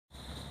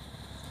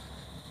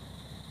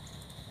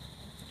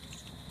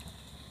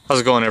How's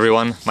it going,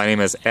 everyone? My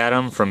name is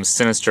Adam from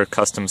Sinister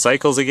Custom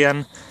Cycles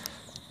again.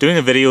 Doing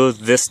a video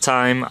this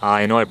time.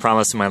 I know I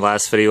promised in my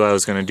last video I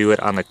was going to do it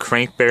on the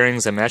crank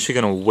bearings. I'm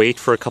actually going to wait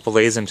for a couple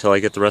days until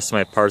I get the rest of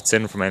my parts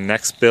in for my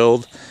next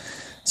build,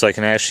 so I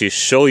can actually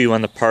show you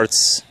on the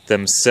parts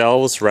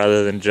themselves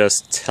rather than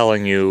just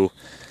telling you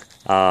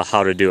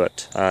how to do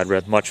it.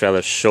 I'd much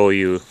rather show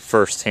you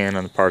firsthand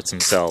on the parts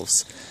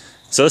themselves.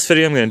 So this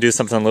video I'm going to do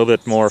something a little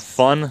bit more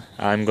fun.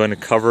 I'm going to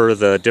cover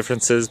the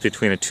differences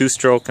between a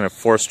 2-stroke and a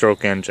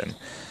 4-stroke engine.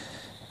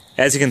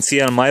 As you can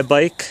see on my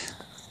bike,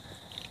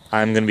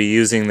 I'm going to be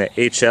using the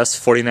HS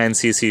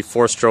 49cc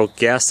 4-stroke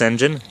gas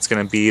engine. It's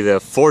going to be the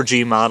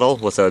 4G model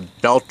with a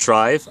belt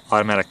drive,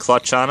 automatic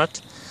clutch on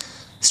it.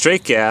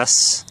 Straight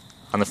gas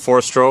on the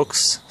 4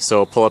 strokes,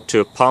 so pull up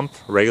to a pump,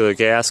 regular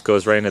gas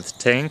goes right into the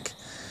tank.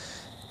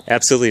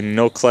 Absolutely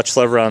no clutch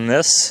lever on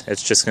this.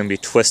 It's just going to be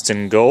twist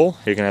and go.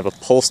 You're going to have a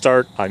pull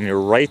start on your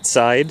right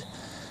side.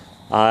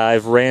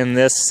 I've ran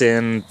this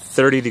in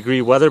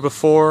 30-degree weather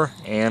before,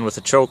 and with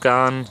a choke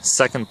on,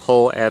 second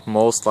pull at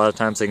most. A lot of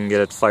times I can get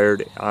it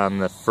fired on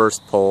the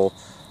first pull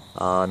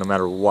no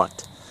matter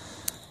what.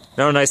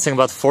 Another nice thing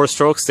about the 4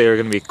 strokes, they are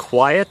going to be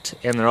quiet,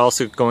 and they're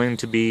also going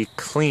to be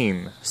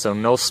clean. So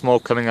no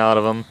smoke coming out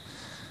of them.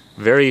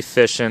 Very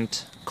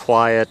efficient.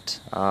 Quiet,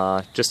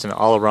 just an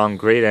all-around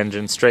great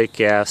engine, straight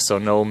gas, so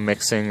no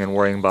mixing and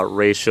worrying about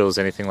ratios,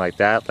 anything like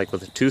that, like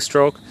with a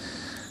 2-stroke.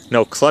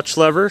 No clutch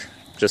lever,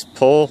 just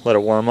pull, let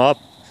it warm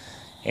up,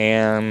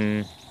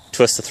 and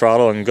twist the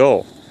throttle and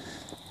go.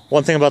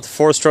 One thing about the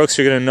 4 strokes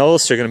you're going to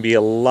notice, they're going to be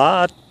a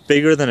lot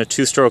bigger than a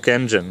 2-stroke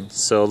engine.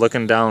 So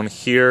looking down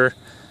here,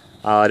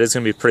 it is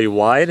going to be pretty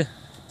wide.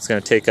 It's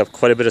going to take up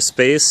quite a bit of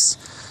space.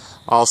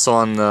 Also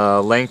on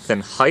the length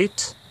and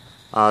height.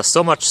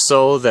 So much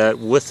so that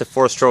with the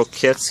 4-stroke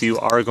kits you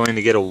are going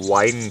to get a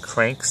widened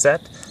crank set.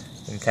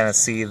 You can kind of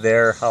see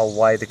there how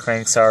wide the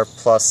cranks are,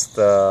 plus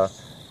the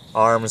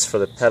arms for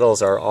the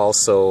pedals are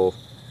also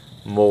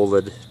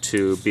molded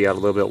to be out a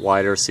little bit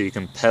wider so you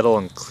can pedal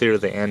and clear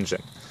the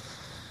engine.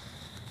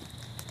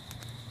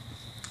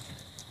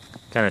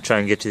 Kind of try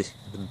and get you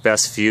the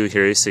best view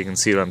here so you can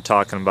see what I'm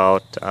talking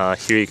about.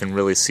 Here you can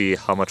really see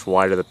how much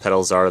wider the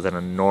pedals are than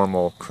a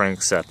normal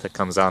crank set that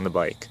comes on the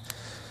bike.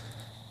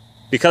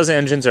 Because the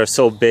engines are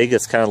so big,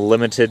 it's kind of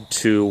limited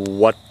to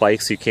what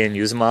bikes you can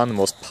use them on. The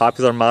most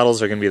popular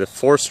models are going to be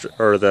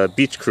the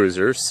beach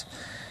cruisers,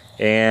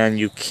 and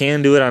you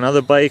can do it on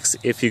other bikes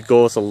if you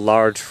go with a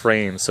large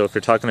frame. So if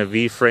you're talking a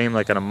V-frame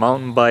like on a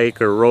mountain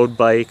bike or a road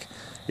bike,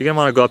 you're going to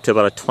want to go up to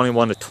about a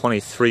 21 to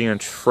 23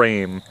 inch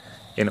frame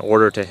in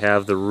order to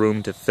have the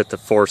room to fit the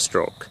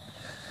 4-stroke.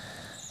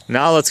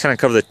 Now let's kind of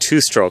cover the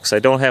 2 strokes. I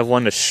don't have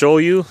one to show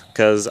you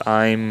because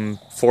I'm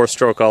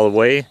 4-stroke all the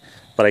way,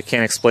 but I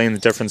can't explain the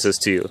differences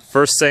to you.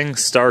 First thing,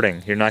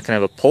 starting. You're not going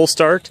to have a pull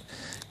start,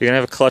 you're going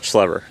to have a clutch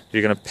lever.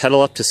 You're going to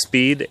pedal up to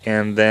speed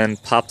and then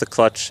pop the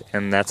clutch,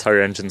 and that's how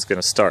your engine's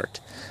going to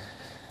start.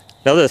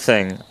 Another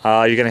thing,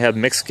 you're going to have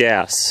mixed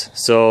gas.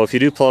 So if you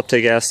do pull up to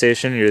a gas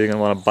station, you're either going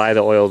to want to buy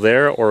the oil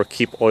there or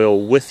keep oil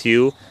with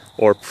you,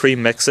 or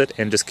pre-mix it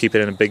and just keep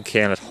it in a big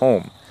can at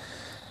home.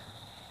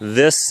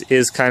 This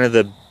is kind of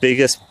the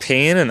biggest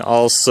pain and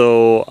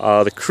also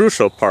the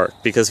crucial part,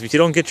 because if you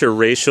don't get your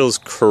ratios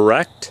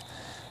correct,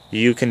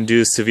 you can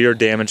do severe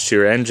damage to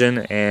your engine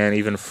and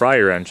even fry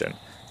your engine.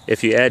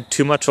 If you add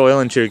too much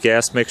oil into your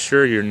gas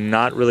mixture, you're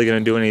not really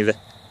going to do any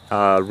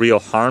real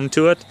harm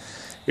to it.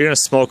 You're going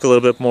to smoke a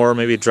little bit more,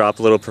 maybe drop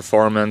a little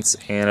performance,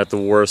 and at the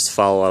worst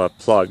foul out a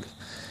plug.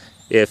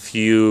 If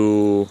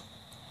you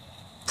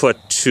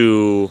put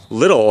too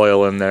little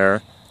oil in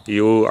there,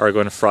 you are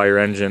going to fry your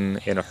engine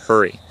in a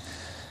hurry.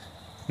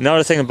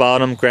 Another thing about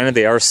them, granted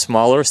they are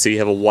smaller, so you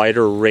have a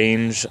wider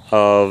range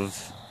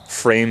of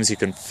frames you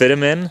can fit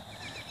them in.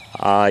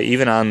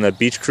 Even on the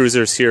beach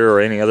cruisers here or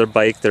any other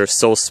bike, they're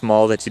so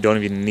small that you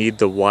don't even need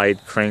the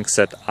wide crank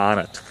set on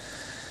it.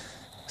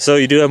 So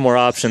you do have more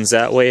options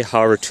that way.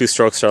 However, 2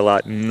 strokes are a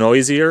lot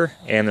noisier,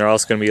 and they're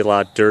also going to be a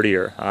lot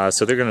dirtier.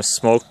 So they're going to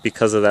smoke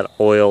because of that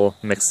oil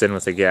mixed in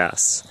with the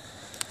gas.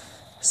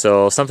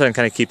 So something to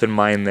kind of keep in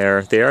mind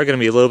there. They are going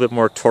to be a little bit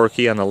more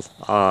torquey on the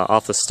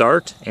off the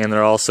start, and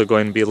they're also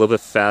going to be a little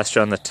bit faster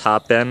on the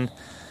top end.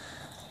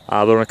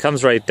 But when it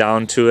comes right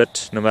down to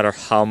it, no matter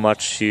how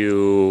much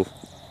you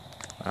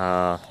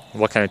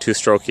what kind of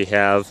 2-stroke you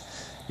have,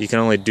 you can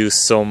only do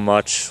so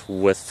much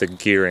with the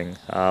gearing.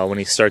 When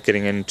you start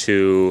getting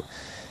into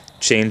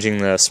changing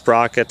the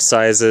sprocket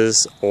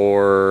sizes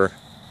or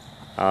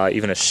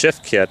even a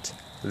shift kit,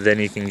 then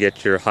you can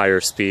get your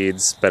higher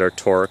speeds, better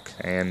torque,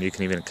 and you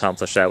can even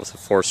accomplish that with a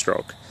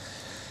 4-stroke.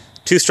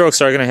 2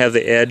 strokes are going to have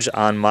the edge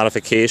on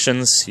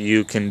modifications.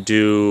 You can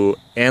do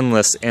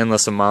endless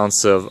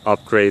amounts of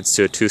upgrades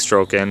to a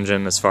 2-stroke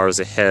engine as far as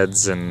the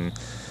heads and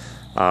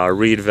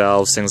reed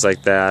valves, things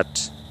like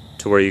that,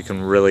 to where you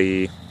can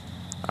really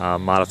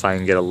modify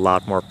and get a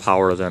lot more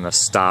power than a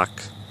stock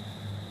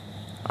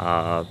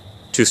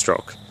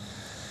 2-stroke.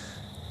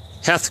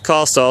 Half the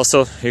cost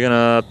also, you're going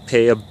to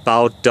pay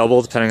about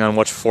double depending on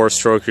which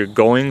 4-stroke you're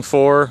going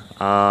for.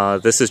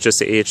 This is just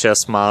the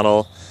HS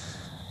model.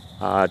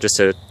 just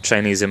a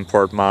Chinese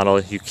import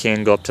model. You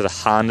can go up to the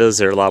Hondas,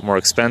 they're a lot more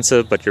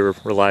expensive, but your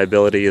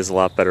reliability is a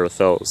lot better with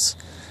those.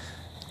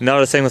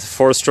 Another thing with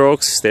the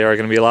 4-strokes, they are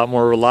going to be a lot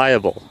more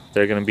reliable.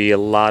 They're going to be a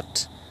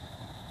lot,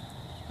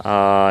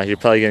 you're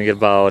probably going to get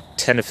about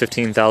 10 to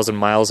 15,000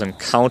 miles and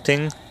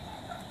counting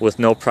with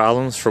no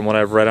problems from what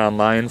I've read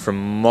online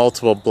from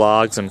multiple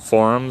blogs and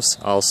forums.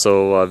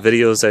 Also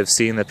videos I've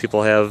seen that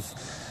people have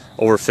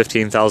over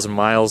 15,000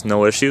 miles,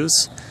 no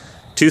issues.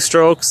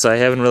 2-strokes, I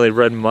haven't really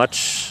read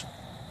much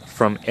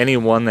from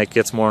anyone that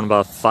gets more than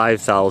about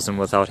 5,000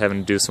 without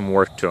having to do some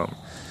work to them.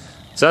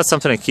 So that's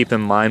something to keep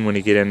in mind when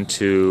you get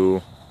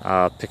into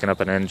picking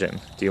up an engine.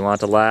 Do you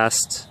want it to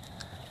last,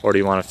 or do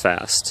you want it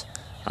fast?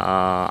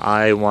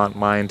 I want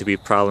mine to be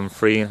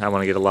problem-free. I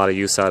want to get a lot of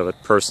use out of it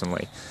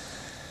personally.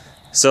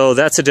 So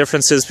that's the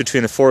differences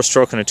between the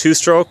 4-stroke and a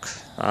 2-stroke.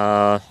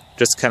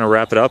 Just to kind of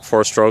wrap it up,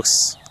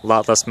 4-strokes, a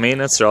lot less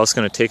maintenance. They're also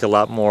going to take a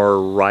lot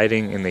more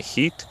riding in the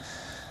heat.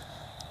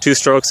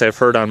 2-strokes, I've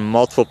heard on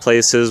multiple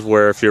places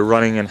where if you're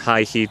running in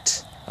high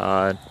heat,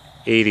 80s,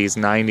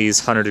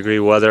 90s, 100-degree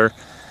weather,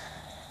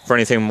 for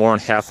anything more than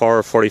half hour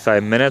or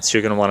 45 minutes,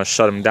 you're going to want to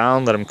shut them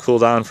down, let them cool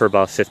down for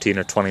about 15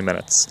 or 20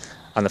 minutes.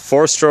 On the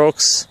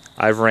 4-strokes,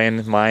 I've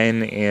ran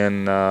mine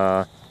in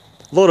low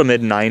to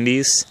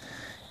mid-90s,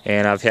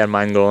 and I've had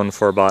mine going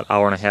for about an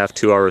hour and a half,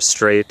 2 hours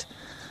straight.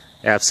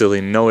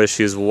 Absolutely no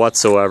issues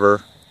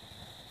whatsoever.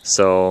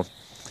 So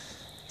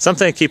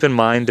something to keep in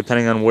mind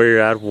depending on where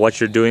you're at, what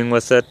you're doing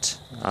with it.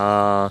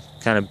 Kind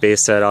of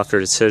base that off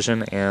your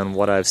decision and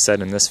what I've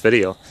said in this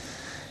video.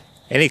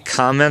 Any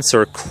comments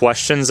or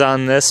questions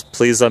on this,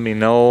 please let me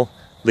know.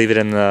 Leave it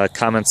in the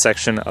comment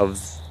section of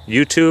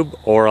YouTube,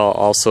 or I'll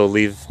also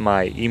leave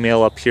my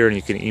email up here and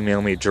you can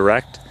email me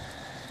direct.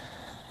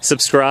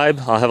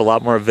 Subscribe. I'll have a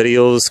lot more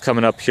videos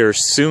coming up here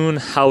soon.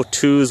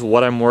 How-tos,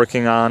 what I'm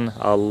working on,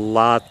 a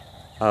lot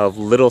of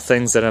little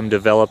things that I'm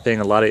developing,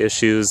 a lot of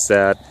issues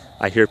that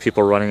I hear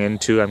people running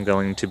into. I'm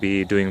going to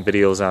be doing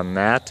videos on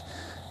that.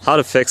 How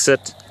to fix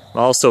it.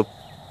 I'm also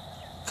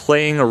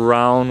playing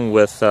around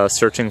with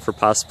searching for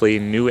possibly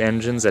new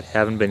engines that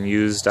haven't been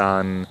used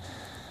on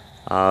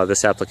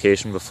this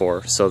application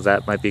before. So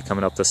that might be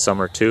coming up this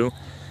summer too.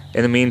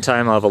 In the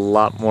meantime, I'll have a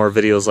lot more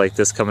videos like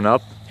this coming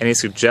up. Any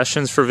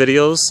suggestions for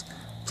videos,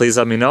 please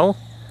let me know.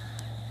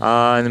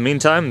 In the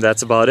meantime,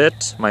 that's about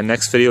it. My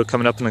next video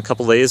coming up in a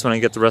couple days when I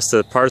get the rest of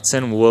the parts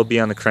in will be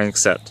on the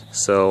crankset.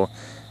 So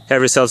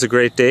have yourselves a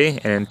great day,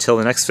 and until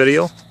the next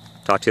video,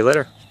 talk to you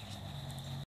later.